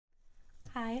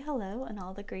Hi, hello, and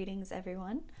all the greetings,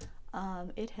 everyone.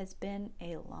 It has been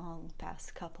a long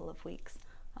past couple of weeks.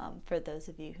 For those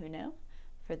of you who know,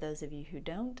 for those of you who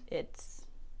don't, it's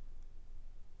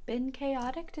been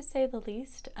chaotic to say the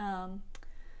least.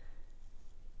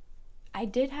 I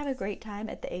did have a great time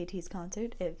at the ATEEZ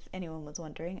concert, if anyone was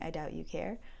wondering. I doubt you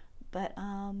care. But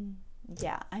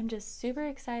yeah, I'm just super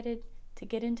excited to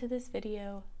get into this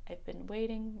video. I've been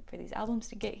waiting for these albums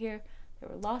to get here. They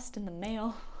were lost in the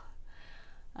mail.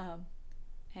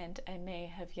 And I may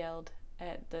have yelled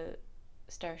at the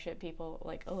Starship people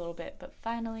like a little bit, but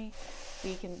finally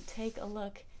we can take a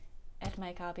look at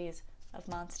my copies of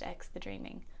Monsta X The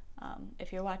Dreaming.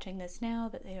 If you're watching this now,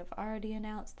 that they have already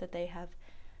announced that they have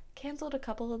canceled a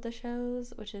couple of the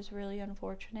shows, which is really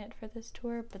unfortunate for this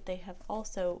tour, but they have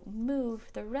also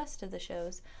moved the rest of the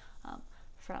shows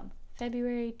from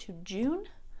February to June.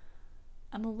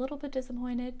 I'm a little bit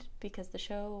disappointed because the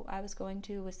show I was going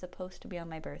to was supposed to be on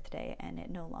my birthday and it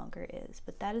no longer is,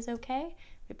 but that is okay.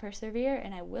 We persevere,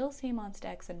 and I will see Monsta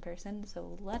X in person,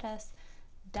 so let us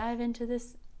dive into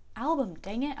this album.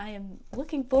 Dang it, I am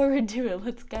looking forward to it.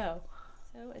 Let's go.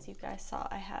 So as you guys saw,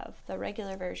 I have the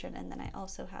regular version, and then I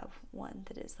also have one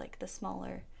that is like the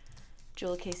smaller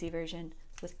Jewel Casey version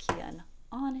with Kian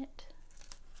on it,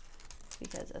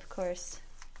 because of course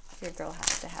your girl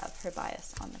has to have her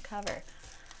bias on the cover.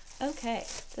 Okay,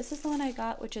 this is the one I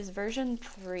got, which is version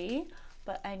 3,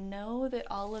 but I know that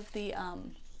all of the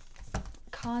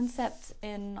concepts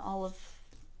in all of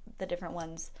the different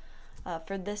ones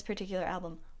for this particular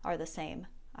album are the same,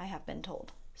 I have been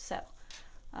told. So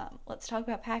let's talk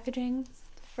about packaging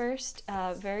first.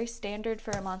 Very standard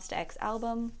for a Monsta X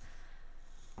album.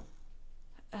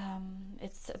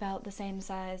 It's about the same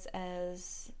size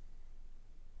as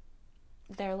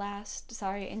their last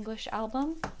English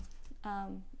album.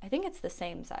 I think it's the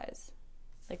same size,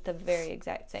 like the very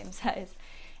exact same size,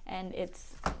 and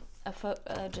it's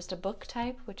just a book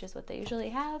type, which is what they usually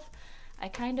have.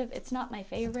 It's not my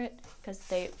favorite because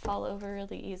they fall over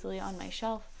really easily on my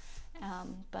shelf,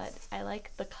 but I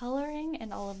like the coloring,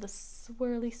 and all of the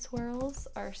swirly swirls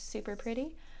are super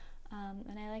pretty,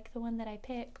 and I like the one that I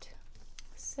picked.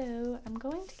 So I'm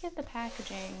going to get the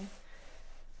packaging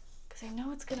because I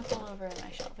know it's gonna fall over on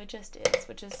my shelf. It just is,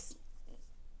 which is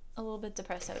a little bit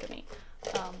depresso to me.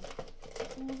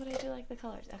 But I do like the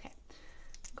colors. Okay,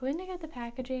 I'm going to get the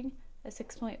packaging a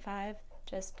 6.5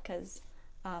 just because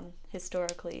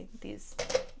historically these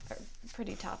are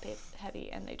pretty top heavy,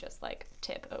 and they just like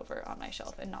tip over on my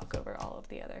shelf and knock over all of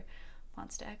the other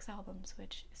Monsta X albums,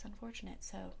 which is unfortunate.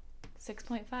 So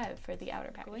 6.5 for the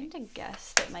outer packaging. I'm going to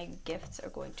guess that my gifts are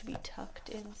going to be tucked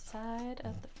inside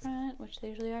of the front, which they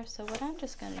usually are. So what I'm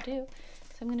just going to do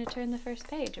is I'm going to turn the first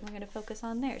page, and we're going to focus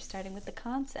on there, starting with the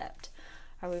concept.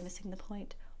 Are we missing the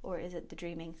point, or is it the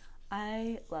dreaming?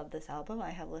 I love this album.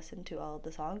 I have listened to all of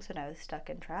the songs when I was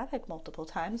stuck in traffic multiple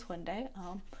times one day.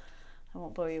 I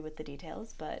won't bore you with the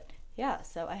details, but yeah,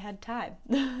 so I had time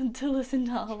to listen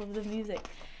to all of the music,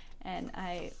 and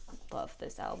I love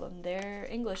this album. Their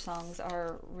English songs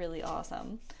are really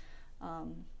awesome,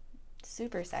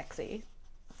 super sexy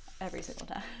every single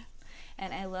time,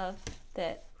 and I love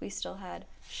that we still had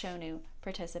Shonu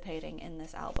participating in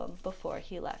this album before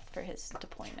he left for his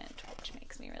deployment, which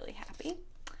makes me really happy.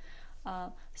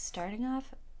 Starting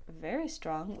off very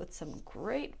strong with some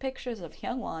great pictures of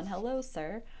Hyungwon. Hello,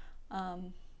 sir.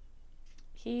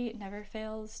 He never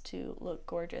fails to look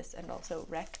gorgeous and also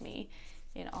wreck me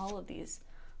in all of these.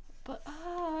 But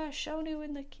Shonu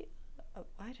in the cute. Oh,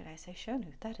 why did I say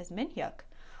Shonu? That is Minhyuk.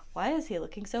 Why is he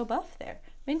looking so buff there?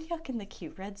 Minhyuk in the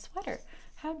cute red sweater.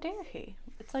 How dare he?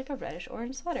 It's like a reddish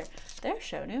orange sweater. There's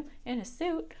Shonu in a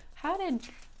suit. How did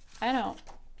I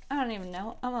don't even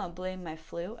know. I'm gonna blame my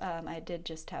flu. I did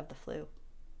just have the flu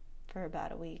for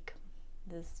about a week.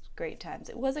 This is great times.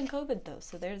 It wasn't COVID though,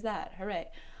 so there's that. Hooray.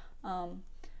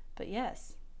 But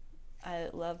yes, I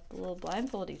love the little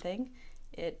blindfoldy thing.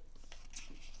 It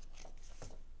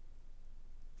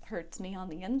hurts me on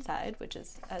the inside, which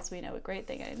is, as we know, a great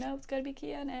thing. I know it's gonna be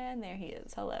Kian, and there he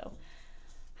is. Hello.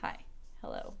 Hi.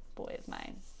 Hello, boy of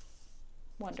mine.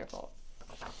 Wonderful.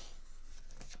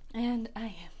 And I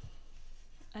am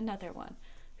another one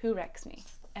who wrecks me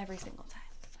every single time.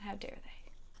 How dare they?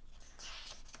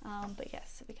 But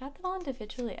yes, we got them all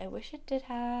individually. I wish it did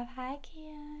have, hi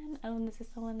Kian. Oh, and this is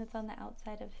the one that's on the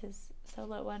outside of his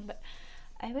solo one, but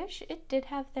I wish it did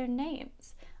have their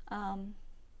names.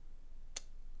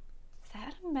 Is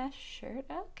that a mesh shirt?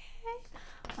 Okay.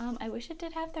 I wish it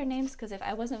did have their names, because if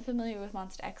I wasn't familiar with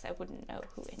Monsta X, I wouldn't know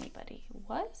who anybody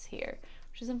was here,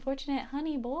 which is unfortunate.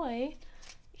 Honey boy,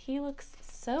 he looks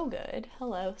so good.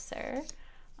 Hello, sir.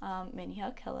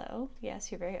 Minhyuk, hello.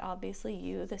 Yes, you're very obviously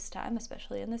you this time,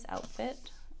 especially in this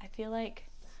outfit. I feel like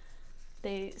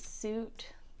they suit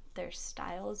their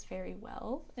styles very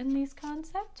well in these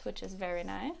concepts, which is very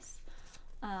nice.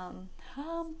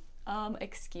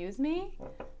 Excuse me,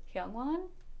 Hyungwon,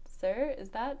 sir, is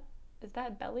that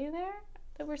belly there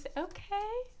that we're saying?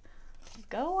 Okay,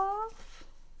 go off.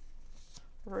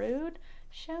 Rude.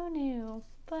 Shonu,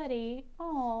 buddy.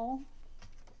 Oh,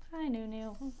 hi,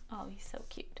 Nunu. Oh, he's so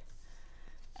cute.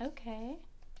 Okay.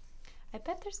 I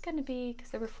bet there's gonna be,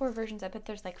 because there were 4 versions, I bet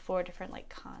there's like 4 different like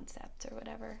concepts or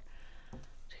whatever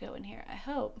to go in here. I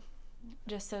hope.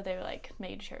 Just so they like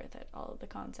made sure that all of the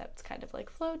concepts kind of like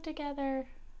flowed together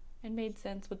and made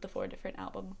sense with the 4 different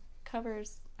album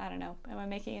covers. I don't know. Am I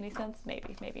making any sense?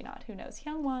 Maybe, maybe not. Who knows?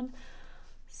 Hyungwon,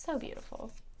 so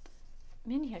beautiful.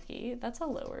 Minhyuki, that's a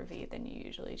lower V than you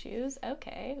usually choose.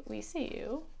 Okay, we see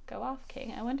you. Go off,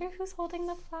 King. I wonder who's holding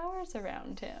the flowers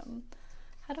around him.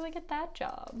 How do I get that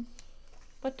job?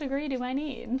 What degree do I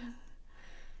need?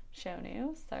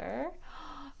 Shonu, sir.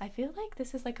 I feel like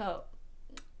this is like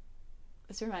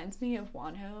this reminds me of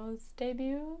Wonho's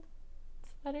debut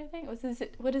sweater thing.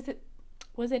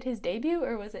 Was it his debut,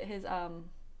 or was it his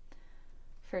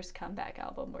first comeback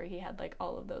album where he had like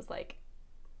all of those like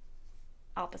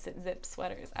opposite zip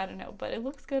sweaters? I don't know, but it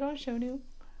looks good on Shonu.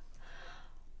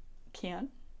 Kian.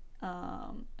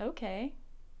 Okay.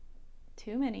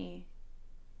 Too many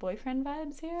boyfriend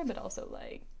vibes here, but also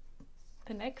like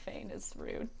the neck vein is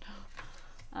rude.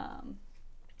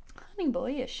 Honey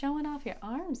boy, you're showing off your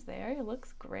arms there. It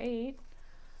looks great.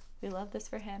 We love this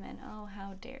for him, and oh,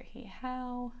 how dare he?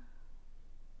 How?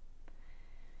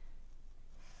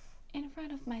 In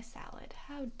front of my salad.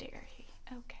 How dare he?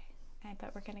 Okay. I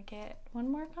bet we're gonna get one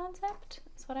more concept.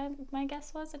 That's what my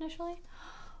guess was initially.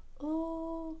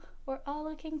 Ooh, we're all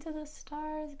looking to the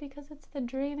stars because it's the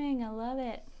dreaming. I love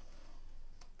it.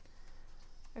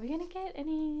 Are we gonna get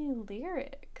any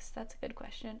lyrics? That's a good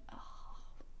question. Oh,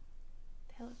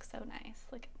 they look so nice.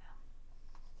 Look at them.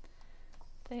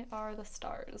 They are the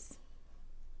stars.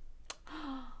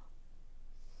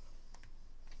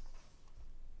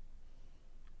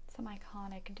 Some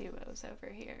iconic duos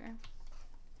over here.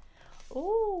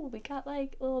 Oh, we got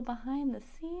like little behind the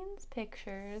scenes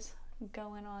pictures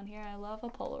going on here. I love a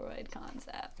Polaroid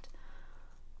concept.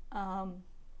 I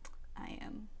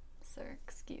am, sir,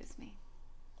 excuse me.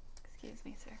 Excuse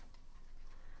me, sir.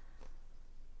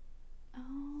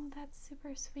 Oh, that's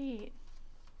super sweet.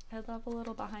 I love a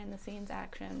little behind the scenes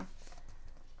action.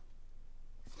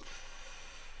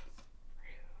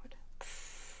 Rude.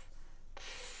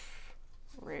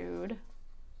 Rude.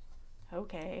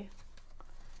 Okay.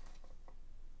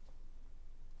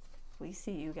 We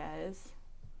see you guys.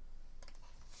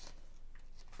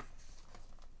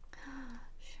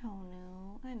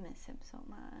 Shonu, I miss him so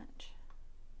much.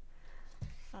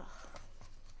 Ugh.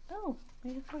 Oh,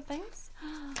 we have more things?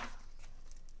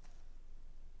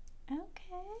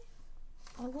 Okay.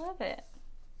 I love it.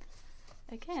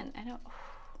 Again, I don't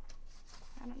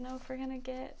know if we're gonna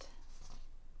get.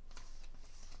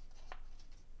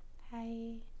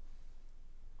 Hi.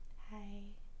 Hi.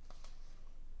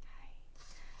 Hi.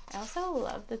 I also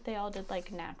love that they all did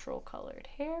like natural colored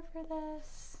hair for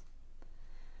this.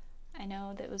 I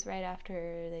know that was right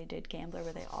after they did Gambler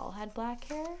where they all had black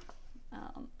hair.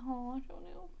 Oh, I don't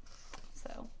know.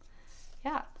 So,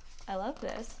 yeah, I love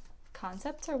this.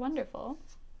 Concepts are wonderful.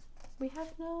 We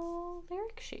have no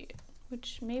lyric sheet,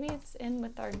 which maybe it's in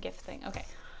with our gift thing. Okay.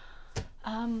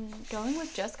 Going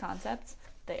with just concepts,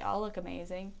 they all look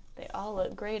amazing. They all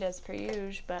look great as per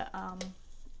usual, but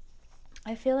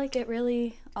I feel like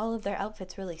all of their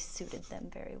outfits really suited them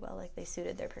very well. Like they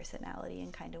suited their personality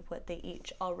and kind of what they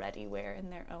each already wear in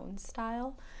their own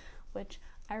style, which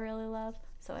I really love.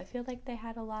 So I feel like they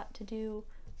had a lot to do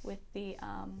with the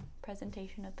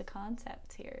presentation of the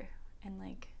concepts here, and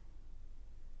like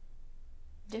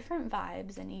different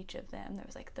vibes in each of them. There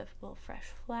was like the little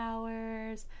fresh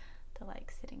flowers, the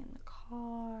like sitting in the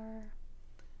car,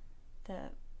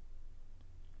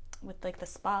 with like the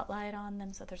spotlight on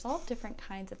them. So there's all different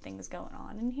kinds of things going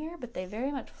on in here, but they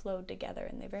very much flowed together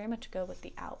and they very much go with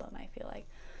the album, I feel like.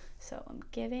 So I'm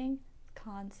giving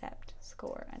concept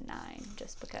score a 9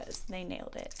 just because they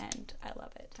nailed it and I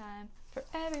love it. Time for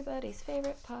everybody's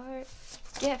favorite part,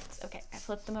 gifts. Okay, I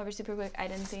flipped them over super quick. I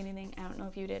didn't see anything. I don't know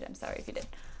if you did. I'm sorry if you did.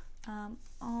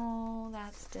 Oh,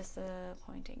 that's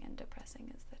disappointing and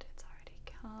depressing, is that it's already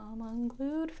come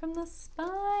unglued from the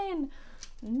spine.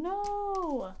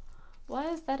 No! Why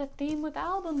is that a theme with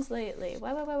albums lately?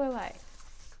 Why?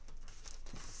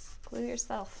 Glue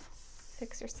yourself.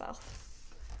 Fix yourself.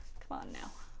 Come on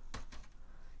now.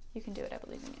 You can do it, I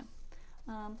believe in you.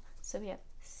 So we have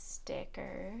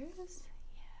stickers.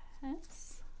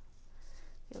 Yes.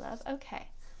 We love. Okay.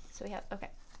 So we have, okay.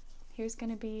 Here's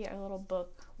going to be our little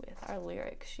book with our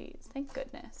lyric sheets. Thank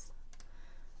goodness.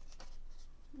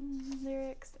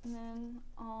 Lyrics, and then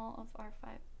all of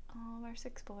our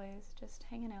 6 boys just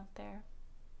hanging out there,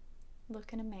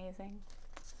 looking amazing.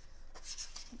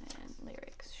 And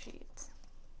lyrics sheets.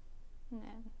 And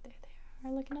then there they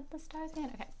are, looking at the stars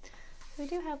again. Okay. So we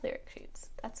do have lyric sheets.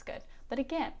 That's good. But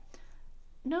again,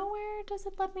 nowhere does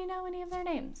it let me know any of their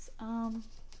names.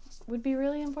 Would be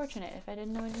really unfortunate if I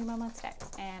didn't know anything about Monsta X.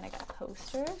 And I got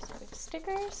posters, so we have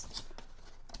stickers.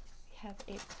 We have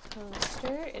a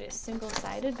poster. It is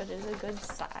single-sided, but it is a good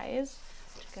size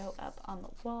to go up on the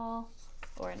wall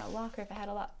or in a locker if I had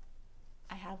a lot.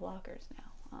 I have lockers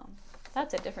now.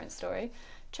 That's a different story.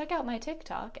 Check out my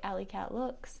TikTok, Alycat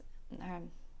looks,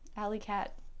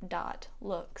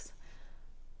 Alycat.looks.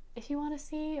 If you want to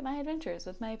see my adventures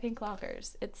with my pink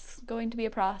lockers. It's going to be a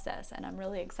process, and I'm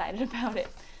really excited about it.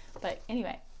 But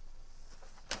anyway,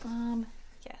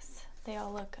 yes, they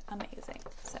all look amazing.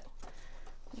 So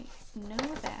we know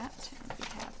that, and we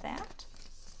have that.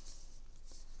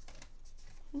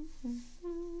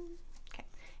 Okay,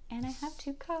 and I have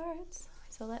 2 cards.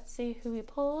 So let's see who we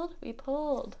pulled. We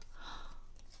pulled,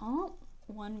 oh,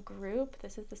 one group.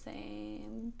 This is the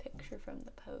same picture from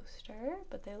the poster,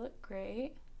 but they look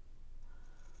great.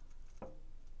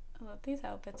 I love these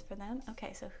outfits for them.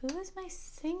 Okay, so who is my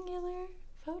singular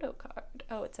photo card?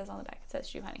 Oh, it says on the back, it says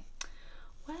Ju Honey.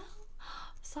 Well,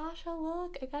 Sasha,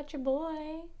 look, I got your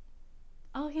boy.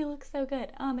 Oh, he looks so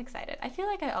good. Oh, I'm excited. I feel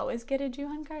like I always get a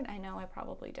Juhan card. I know I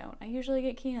probably don't. I usually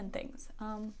get Kian things,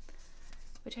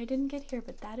 which I didn't get here,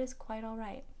 but that is quite all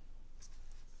right.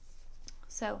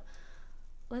 So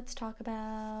let's talk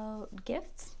about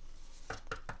gifts.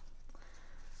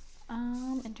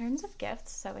 In terms of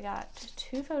gifts, so we got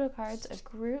 2 photo cards, a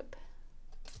group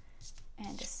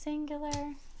and a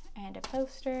singular, and a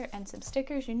poster and some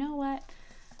stickers. You know what?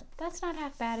 That's not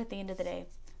half bad at the end of the day.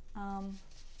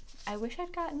 I wish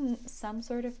I'd gotten some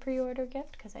sort of pre-order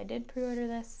gift, because I did pre-order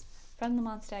this from the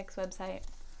Monsta X website.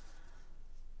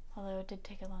 Although it did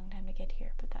take a long time to get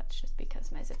here, but that's just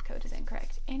because my zip code is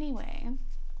incorrect. Anyway,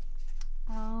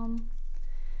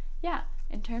 yeah,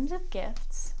 in terms of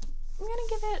gifts, I'm gonna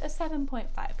give it a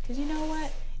 7.5, because you know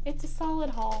what? It's a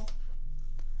solid haul.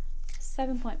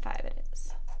 7.5 it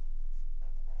is.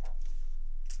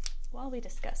 While we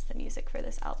discuss the music for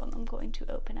this album, I'm going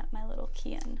to open up my little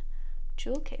Kian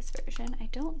jewel case version. I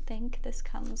don't think this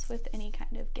comes with any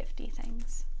kind of gifty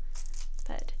things,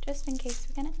 but just in case,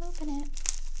 we're gonna open it.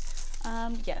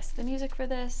 Yes, the music for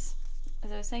this,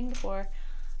 as I was saying before,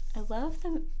 I love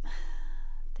them.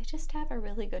 They just have a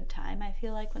really good time, I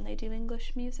feel like, when they do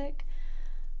English music.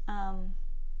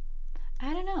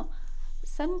 I don't know.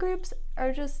 Some groups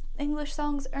are just, English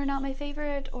songs are not my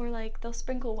favorite, or like they'll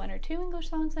sprinkle 1 or 2 English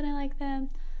songs and I like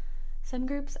them. Some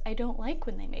groups I don't like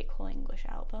when they make whole English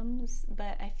albums,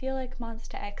 but I feel like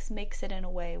Monsta X makes it in a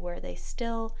way where they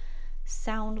still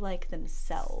sound like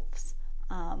themselves.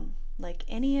 Like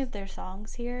any of their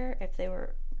songs here, if they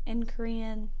were in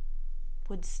Korean,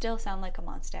 would still sound like a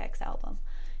Monsta X album,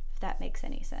 if that makes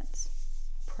any sense.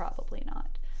 Probably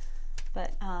not.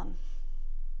 But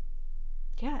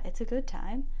yeah, it's a good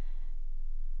time.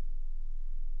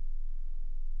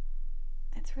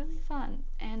 It's really fun,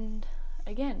 and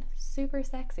again, super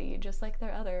sexy, just like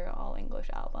their other all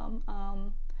English album.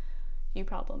 You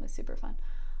Problem is super fun.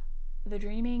 The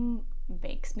Dreaming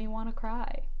makes me want to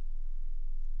cry.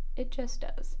 It just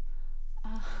does.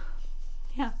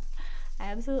 Yeah, I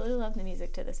absolutely love the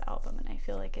music to this album, and I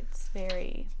feel like it's a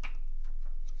very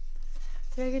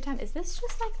good time. Is this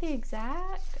just like the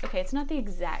exact, okay, it's not the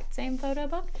exact same photo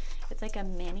book. It's like a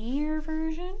minier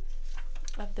version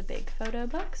of the big photo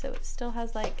book, so it still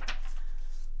has like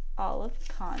all of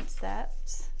the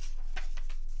concepts,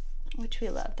 which we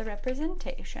love. The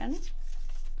representation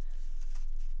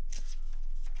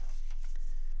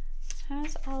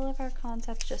has all of our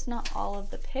concepts, just not all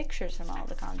of the pictures from all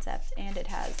the concepts, and it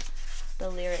has the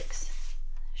lyrics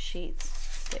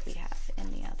sheets that we have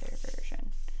in the other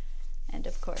version. And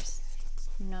of course,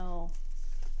 no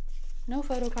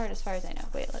photo card as far as I know.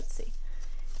 Wait, let's see.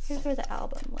 Here's where the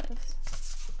album lives.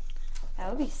 That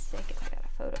would be sick if I got a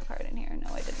photo card in here.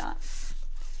 No, I did not.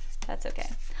 That's okay.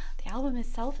 The album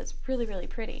itself is really, really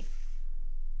pretty.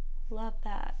 Love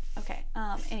that. Okay,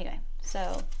 anyway,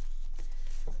 so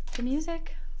the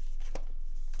music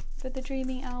for the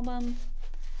Dreaming album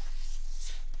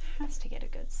has to get a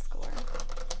good score.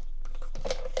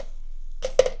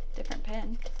 Different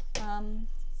pen.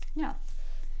 Yeah.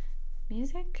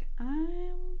 Music,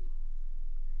 I'm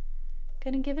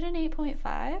Gonna give it an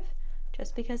 8.5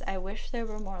 just because I wish there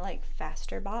were more like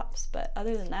faster bops, but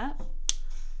other than that,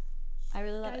 I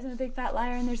really love it. I'm a big fat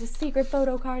liar and there's a secret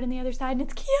photo card on the other side and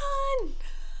it's Kian!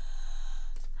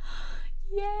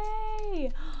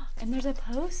 Yay! And there's a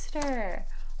poster.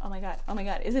 Oh my god,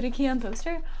 is it a Kian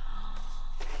poster?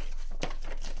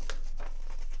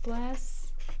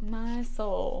 Bless my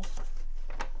soul.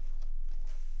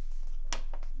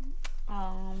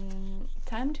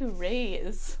 Time to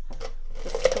raise the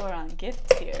score on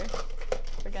gifts here.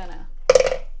 We're gonna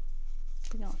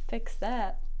fix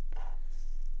that.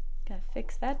 Gonna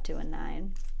fix that to a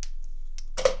 9.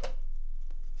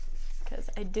 Because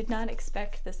I did not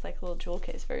expect this like little jewel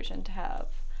case version to have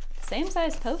the same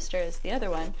size poster as the other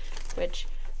one, which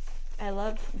I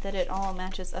love that it all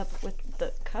matches up with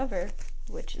the cover,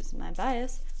 which is my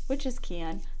bias, which is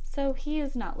Kian, so he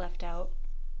is not left out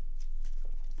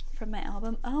from my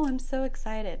album. Oh, I'm so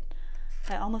excited.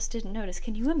 I almost didn't notice.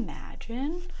 Can you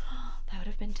imagine? That would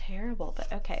have been terrible,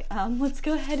 but okay. Let's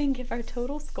go ahead and give our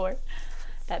total score.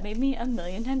 That made me a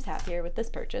million times happier with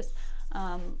this purchase.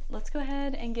 Let's go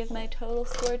ahead and give my total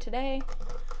score today.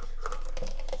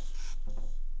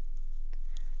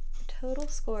 Total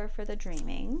score for the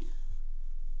Dreaming.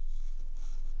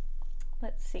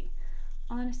 Let's see.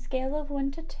 On a scale of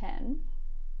 1 to 10,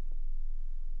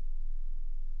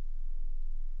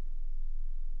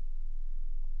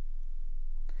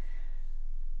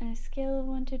 on a scale of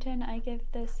 1 to 10, I give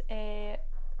this a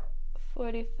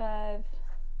 45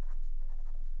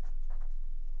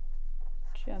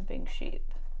 jumping sheep.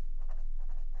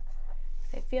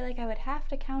 I feel like I would have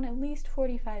to count at least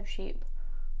 45 sheep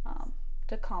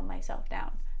to calm myself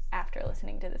down after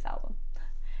listening to this album.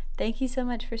 Thank you so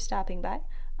much for stopping by.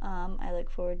 I look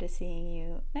forward to seeing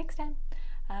you next time.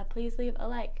 Please leave a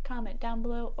like, comment down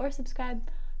below, or subscribe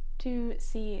to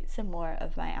see some more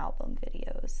of my album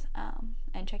videos.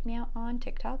 And check me out on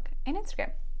TikTok and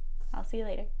Instagram. I'll see you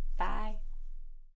later.